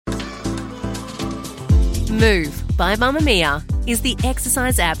Move by Mamamia is the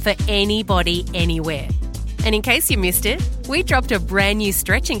exercise app for anybody, anywhere. And in case you missed it, we dropped a brand new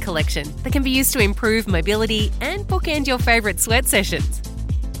stretching collection that can be used to improve mobility and bookend your favourite sweat sessions.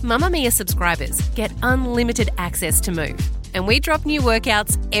 Mamamia subscribers get unlimited access to Move, and we drop new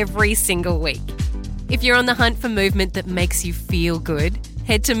workouts every single week. If you're on the hunt for movement that makes you feel good,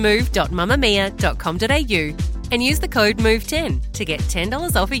 head to move.mamamia.com.au and use the code MOVE10 to get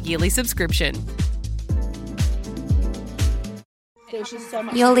 $10 off a yearly subscription.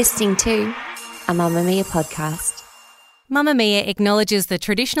 You're listening to a Mamamia podcast. Mamamia acknowledges the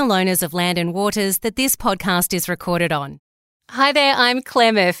traditional owners of land and waters that this podcast is recorded on. Hi there, I'm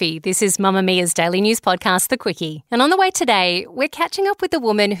Claire Murphy. This is Mamamia's daily news podcast, The Quickie. And on the way today, we're catching up with the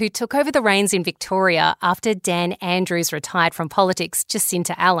woman who took over the reins in Victoria after Dan Andrews retired from politics,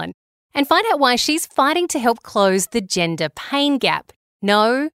 Jacinta Allan, and find out why she's fighting to help close the gender pain gap.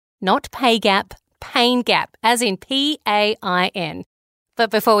 No, not pay gap, pain gap, as in PAIN. But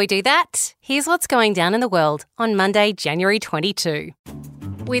before we do that, here's what's going down in the world on Monday, January 22.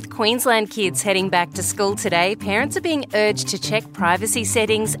 With Queensland kids heading back to school today, parents are being urged to check privacy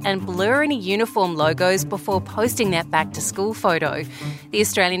settings and blur any uniform logos before posting that back-to-school photo. The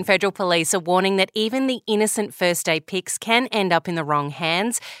Australian Federal Police are warning that even the innocent first day pics can end up in the wrong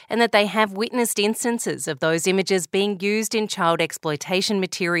hands, and that they have witnessed instances of those images being used in child exploitation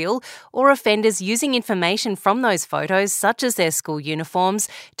material or offenders using information from those photos, such as their school uniforms,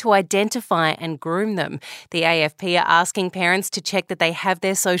 to identify and groom them. The AFP are asking parents to check that they have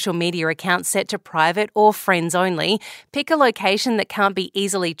their social media accounts set to private or friends only, pick a location that can't be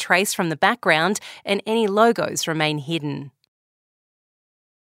easily traced from the background, and any logos remain hidden.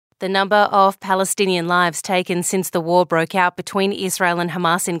 The number of Palestinian lives taken since the war broke out between Israel and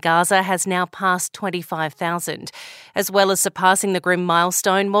Hamas in Gaza has now passed 25,000. As well as surpassing the grim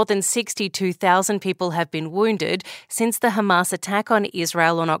milestone, more than 62,000 people have been wounded since the Hamas attack on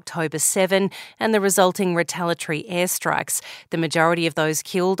Israel on October 7 and the resulting retaliatory airstrikes. The majority of those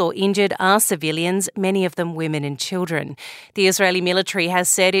killed or injured are civilians, many of them women and children. The Israeli military has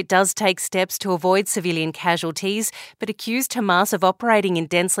said it does take steps to avoid civilian casualties, but accused Hamas of operating in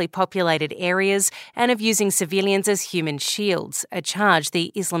densely populated areas and of using civilians as human shields, a charge the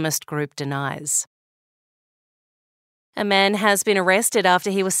Islamist group denies. A man has been arrested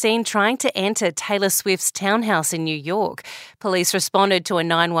after he was seen trying to enter Taylor Swift's townhouse in New York. Police responded to a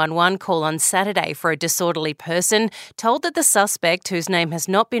 911 call on Saturday for a disorderly person, told that the suspect, whose name has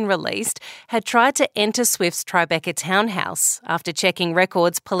not been released, had tried to enter Swift's Tribeca townhouse. After checking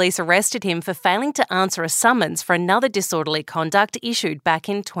records, police arrested him for failing to answer a summons for another disorderly conduct issued back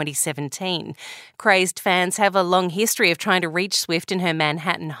in 2017. Crazed fans have a long history of trying to reach Swift in her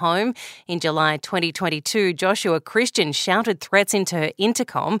Manhattan home. In July 2022, Joshua Christian shouted threats into her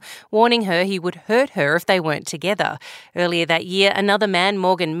intercom, warning her he would hurt her if they weren't together. Earlier that year, another man,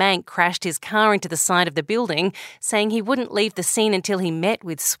 Morgan Mank, crashed his car into the side of the building, saying he wouldn't leave the scene until he met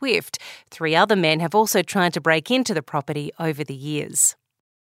with Swift. 3 other men have also tried to break into the property over the years.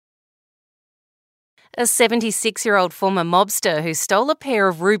 A 76-year-old former mobster who stole a pair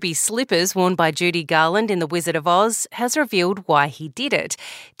of ruby slippers worn by Judy Garland in The Wizard of Oz has revealed why he did it.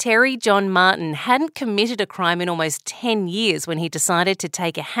 Terry John Martin hadn't committed a crime in almost 10 years when he decided to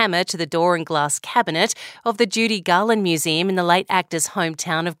take a hammer to the door and glass cabinet of the Judy Garland Museum in the late actor's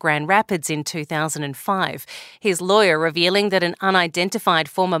hometown of Grand Rapids in 2005. His lawyer revealing that an unidentified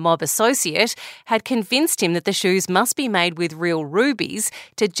former mob associate had convinced him that the shoes must be made with real rubies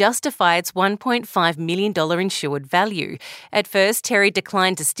to justify its $1.5 million insured value. At first, Terry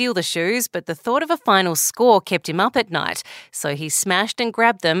declined to steal the shoes, but the thought of a final score kept him up at night. So he smashed and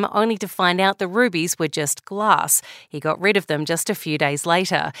grabbed them, only to find out the rubies were just glass. He got rid of them just a few days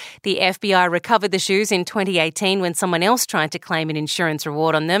later. The FBI recovered the shoes in 2018 when someone else tried to claim an insurance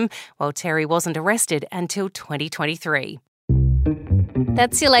reward on them, while Terry wasn't arrested until 2023.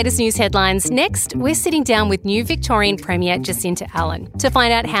 That's your latest news headlines. Next, we're sitting down with new Victorian Premier Jacinta Allan to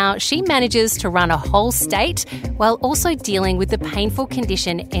find out how she manages to run a whole state while also dealing with the painful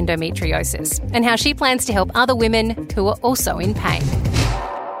condition endometriosis, and how she plans to help other women who are also in pain.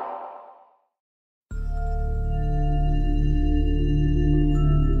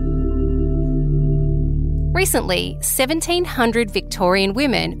 Recently, 1,700 Victorian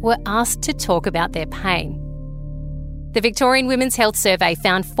women were asked to talk about their pain. The Victorian Women's Health Survey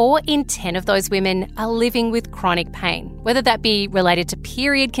found 4 in 10 of those women are living with chronic pain, whether that be related to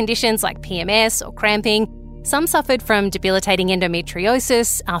period conditions like PMS or cramping. Some suffered from debilitating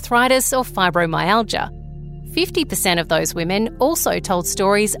endometriosis, arthritis or fibromyalgia. 50% of those women also told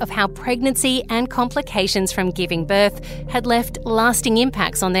stories of how pregnancy and complications from giving birth had left lasting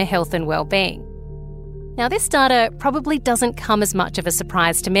impacts on their health and well-being. Now, this data probably doesn't come as much of a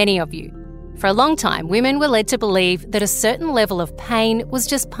surprise to many of you. For a long time, women were led to believe that a certain level of pain was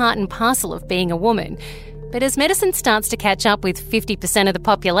just part and parcel of being a woman. But as medicine starts to catch up with 50% of the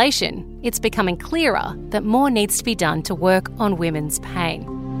population, it's becoming clearer that more needs to be done to work on women's pain.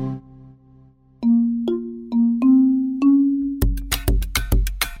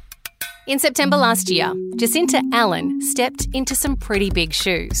 In September last year, Jacinta Allan stepped into some pretty big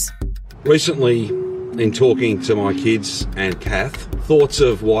shoes. Recently, in talking to my kids and Kath, thoughts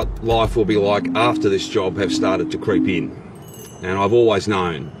of what life will be like after this job have started to creep in. And I've always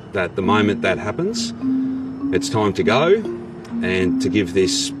known that the moment that happens, it's time to go and to give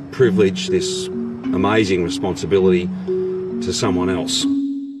this privilege, this amazing responsibility to someone else.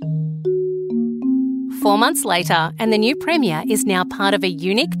 4 months later, and the new Premier is now part of a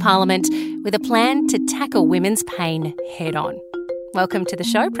unique parliament with a plan to tackle women's pain head on. Welcome to the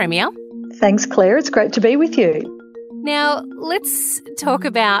show, Premier. Thanks, Claire. It's great to be with you. Now, let's talk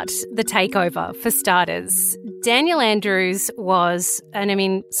about the takeover for starters. Daniel Andrews was, and I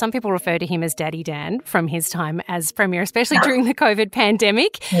mean, some people refer to him as Daddy Dan from his time as Premier, especially during the COVID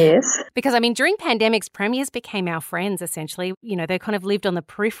pandemic. Yes. Because, I mean, during pandemics, Premiers became our friends, essentially. You know, they kind of lived on the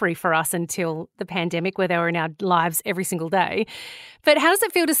periphery for us until the pandemic, where they were in our lives every single day. But how does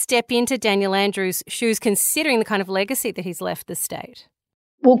it feel to step into Daniel Andrews' shoes, considering the kind of legacy that he's left the state?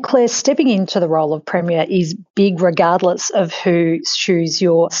 Well, Claire, stepping into the role of Premier is big regardless of whose shoes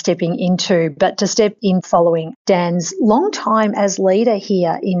you're stepping into. But to step in following Dan's long time as leader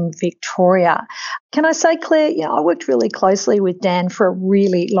here in Victoria, can I say, Claire, I worked really closely with Dan for a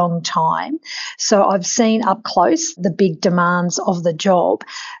really long time. So I've seen up close the big demands of the job.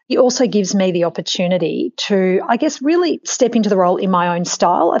 He also gives me the opportunity to, I guess, really step into the role in my own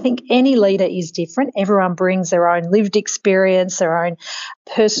style. I think any leader is different. Everyone brings their own lived experience, their own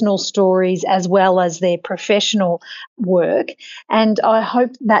personal stories, as well as their professional work. And I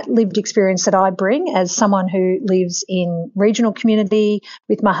hope that lived experience that I bring as someone who lives in regional community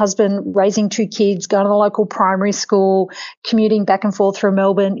with my husband, raising 2 kids, going to the local primary school, commuting back and forth through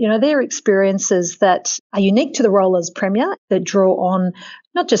Melbourne, they're experiences that are unique to the role as Premier, that draw on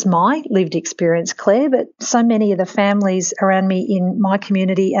not just my lived experience, Claire, but so many of the families around me in my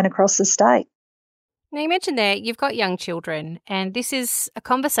community and across the state. Now, you mentioned there you've got young children, and this is a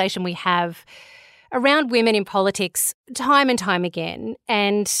conversation we have around women in politics time and time again.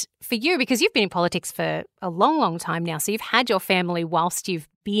 And for you, because you've been in politics for a long, long time now, so you've had your family whilst you've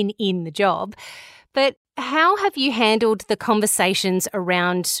been in the job. But how have you handled the conversations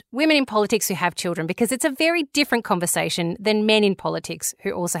around women in politics who have children? Because it's a very different conversation than men in politics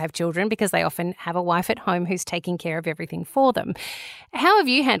who also have children, because they often have a wife at home who's taking care of everything for them. How have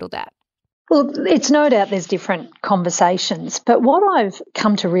you handled that? Well, it's no doubt there's different conversations, but what I've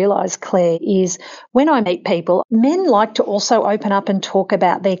come to realise, Claire, is when I meet people, men like to also open up and talk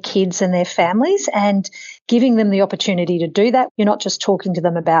about their kids and their families, and giving them the opportunity to do that. You're not just talking to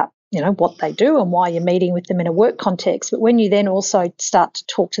them about, what they do and why you're meeting with them in a work context, but when you then also start to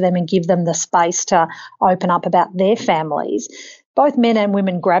talk to them and give them the space to open up about their families, both men and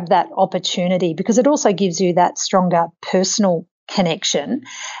women grab that opportunity because it also gives you that stronger personal connection.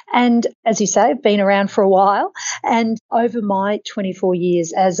 And as you say, I've been around for a while, and over my 24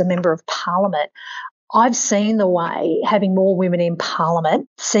 years as a Member of Parliament, I've seen the way having more women in Parliament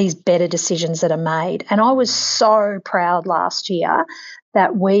sees better decisions that are made. And I was so proud last year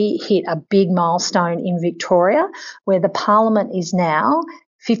that we hit a big milestone in Victoria where the Parliament is now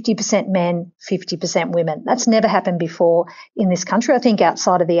 50% men, 50% women. That's never happened before in this country. I think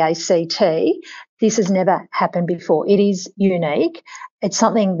outside of the ACT, this has never happened before. It is unique. It's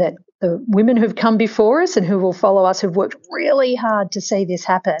something that the women who've come before us and who will follow us who've worked really hard to see this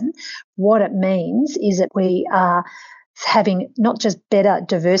happen. What it means is that we are having not just better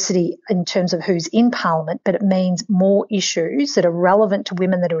diversity in terms of who's in Parliament, but it means more issues that are relevant to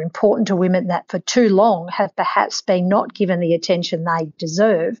women, that are important to women, that for too long have perhaps been not given the attention they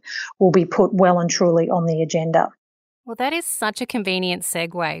deserve, will be put well and truly on the agenda. Well, that is such a convenient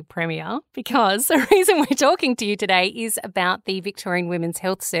segue, Premier, because the reason we're talking to you today is about the Victorian Women's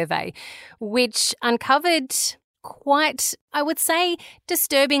Health Survey, which uncovered quite, I would say,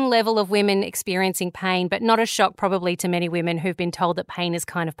 disturbing level of women experiencing pain, but not a shock probably to many women who've been told that pain is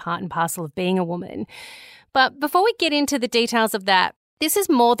kind of part and parcel of being a woman. But before we get into the details of that, this is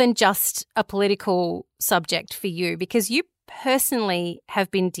more than just a political subject for you, because you personally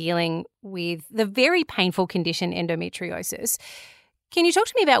have been dealing with the very painful condition endometriosis. Can you talk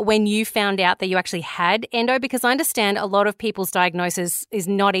to me about when you found out that you actually had endo? Because I understand a lot of people's diagnosis is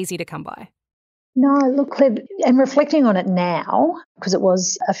not easy to come by. No, look, Claire, and reflecting on it now, because it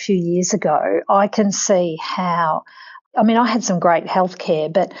was a few years ago, I can see how, I had some great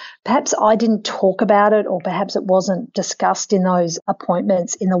healthcare, but perhaps I didn't talk about it, or perhaps it wasn't discussed in those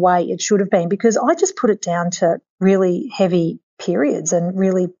appointments in the way it should have been, because I just put it down to really heavy periods and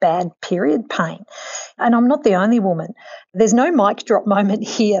really bad period pain. And I'm not the only woman. There's no mic drop moment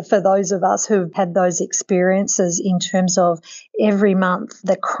here for those of us who've had those experiences in terms of every month,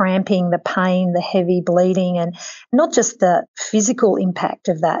 the cramping, the pain, the heavy bleeding, and not just the physical impact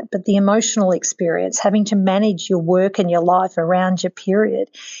of that, but the emotional experience, having to manage your work and your life around your period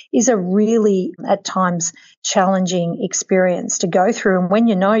is a really, at times, challenging experience to go through. And when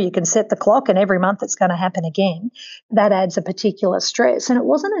you know you can set the clock and every month it's going to happen again, that adds a particular stress. And it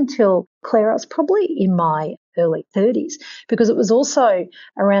wasn't until, Claire, I was probably in my early 30s, because it was also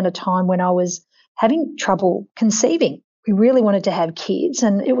around a time when I was having trouble conceiving. We really wanted to have kids,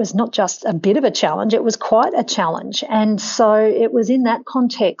 and it was not just a bit of a challenge, it was quite a challenge. And so it was in that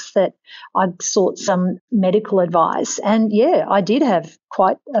context that I sought some medical advice. And yeah, I did have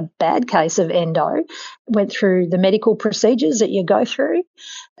quite a bad case of endo, went through the medical procedures that you go through,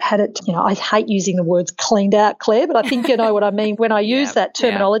 had it, I hate using the words cleaned out, Claire, but I think you know what I mean when I use that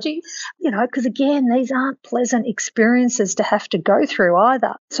terminology, because again, these aren't pleasant experiences to have to go through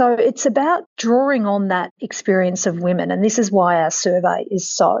either. So it's about drawing on that experience of women. And this is why our survey is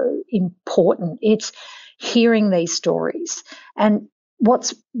so important. It's hearing these stories. And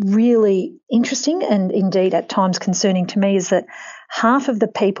what's really interesting and indeed at times concerning to me is that half of the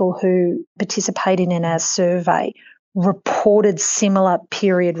people who participated in our survey reported similar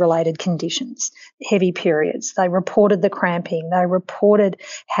period-related conditions, heavy periods. They reported the cramping. They reported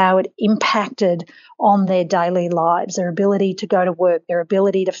how it impacted on their daily lives, their ability to go to work, their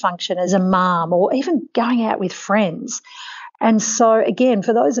ability to function as a mum, or even going out with friends. And so, again,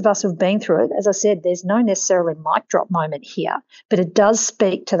 for those of us who've been through it, as I said, there's no necessarily mic drop moment here, but it does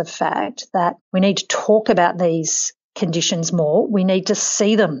speak to the fact that we need to talk about these conditions more. We need to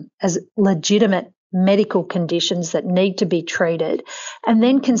see them as legitimate medical conditions that need to be treated, and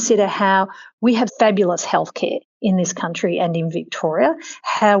then consider how we have fabulous healthcare in this country and in Victoria,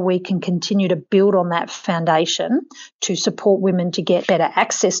 how we can continue to build on that foundation to support women to get better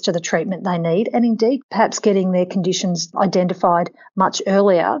access to the treatment they need, and indeed perhaps getting their conditions identified much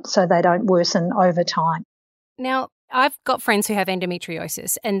earlier so they don't worsen over time. Now, I've got friends who have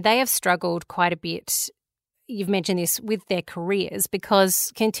endometriosis and they have struggled quite a bit. You've mentioned this with their careers,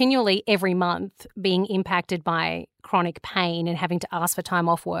 because continually every month being impacted by chronic pain and having to ask for time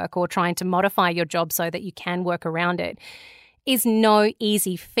off work or trying to modify your job so that you can work around it is no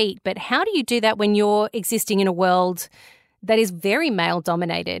easy feat. But how do you do that when you're existing in a world that is very male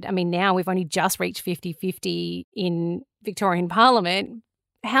dominated? I mean, now we've only just reached 50-50 in Victorian Parliament.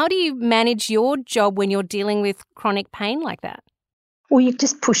 How do you manage your job when you're dealing with chronic pain like that? Well, you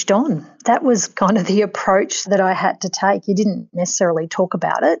just pushed on. That was kind of the approach that I had to take. You didn't necessarily talk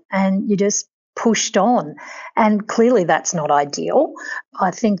about it and you just pushed on. And clearly that's not ideal.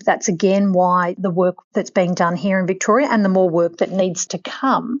 I think that's again why the work that's being done here in Victoria and the more work that needs to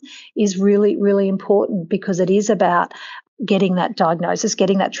come is really, really important, because it is about getting that diagnosis,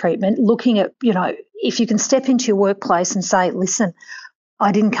 getting that treatment, looking at, if you can step into your workplace and say, listen,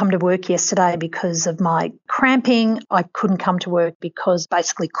 I didn't come to work yesterday because of my cramping. I couldn't come to work because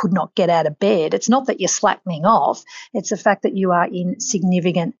basically could not get out of bed. It's not that you're slackening off. It's the fact that you are in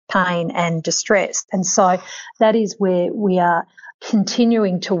significant pain and distress. And so that is where we are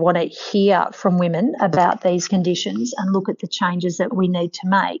continuing to want to hear from women about these conditions and look at the changes that we need to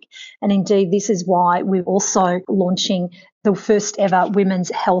make. And indeed, this is why we're also launching the first ever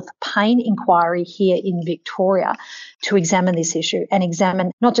women's health pain inquiry here in Victoria to examine this issue and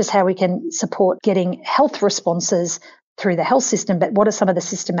examine not just how we can support getting health responses through the health system, but what are some of the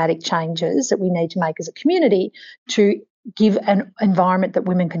systematic changes that we need to make as a community to give an environment that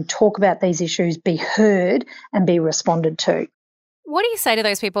women can talk about these issues, be heard and be responded to. What do you say to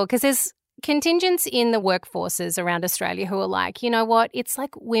those people? Because there's contingents in the workforces around Australia who are like, you know what, it's like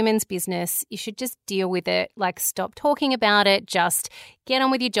women's business. You should just deal with it. Like, stop talking about it. Just get on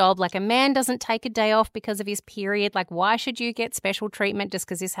with your job. Like, a man doesn't take a day off because of his period. Like, why should you get special treatment just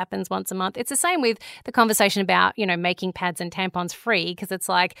because this happens once a month? It's the same with the conversation about, making pads and tampons free, because it's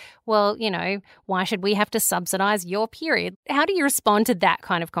like, well, why should we have to subsidise your period? How do you respond to that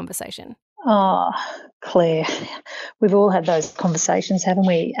kind of conversation? Oh, Claire, we've all had those conversations, haven't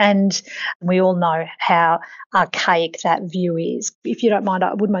we? And we all know how archaic that view is. If you don't mind,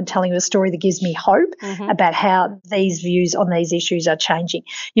 I wouldn't mind telling you a story that gives me hope about how these views on these issues are changing.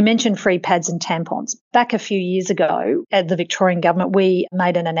 You mentioned free pads and tampons. Back a few years ago, at the Victorian government, we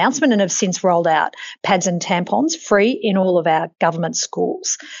made an announcement and have since rolled out pads and tampons free in all of our government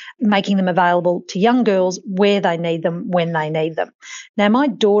schools, making them available to young girls where they need them, when they need them. Now, my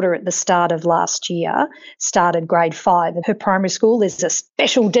daughter at the start of last year started grade 5 at her primary school. There's a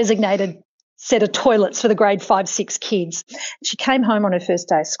special designated set of toilets for the grade 5, 6 kids. She came home on her first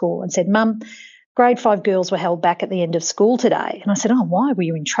day of school and said, "Mum, grade 5 girls were held back at the end of school today." And I said, "Oh, why? Were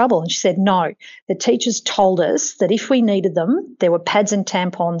you in trouble?" And she said, "No, the teachers told us that if we needed them, there were pads and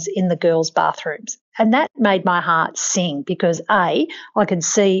tampons in the girls' bathrooms." And that made my heart sing because, A, I could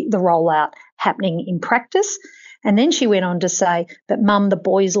see the rollout happening in practice. And then she went on to say, "But Mum, the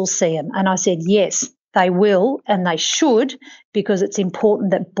boys will see them." And I said, "Yes, they will and they should, because it's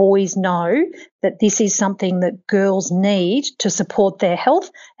important that boys know that this is something that girls need to support their health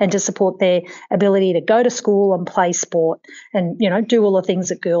and to support their ability to go to school and play sport and, do all the things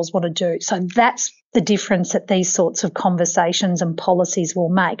that girls want to do." So that's the difference that these sorts of conversations and policies will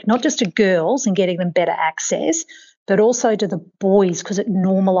make, not just to girls and getting them better access, but also to the boys, because it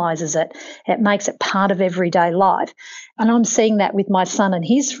normalises it. It makes it part of everyday life. And I'm seeing that with my son and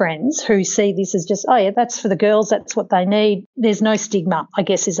his friends who see this as just, oh, yeah, that's for the girls, that's what they need. There's no stigma, I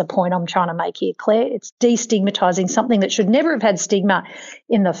guess, is a point I'm trying to make here, Claire. It's destigmatising something that should never have had stigma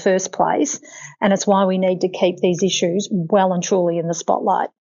in the first place. And it's why we need to keep these issues well and truly in the spotlight.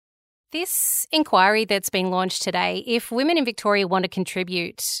 This inquiry that's been launched today, if women in Victoria want to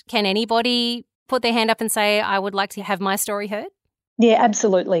contribute, can anybody put their hand up and say, "I would like to have my story heard"? Yeah,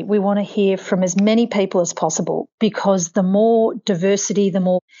 absolutely. We want to hear from as many people as possible, because the more diversity, the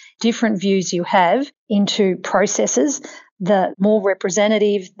more different views you have into processes, the more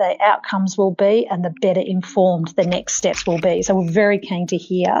representative the outcomes will be and the better informed the next steps will be. So we're very keen to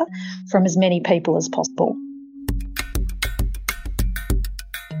hear from as many people as possible.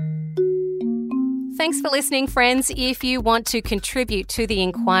 Thanks for listening, friends. If you want to contribute to the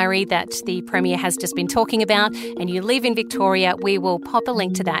inquiry that the Premier has just been talking about and you live in Victoria, we will pop a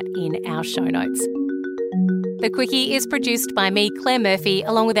link to that in our show notes. The Quickie is produced by me, Claire Murphy,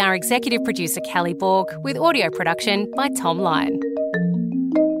 along with our executive producer, Callie Borg, with audio production by Tom Lyon.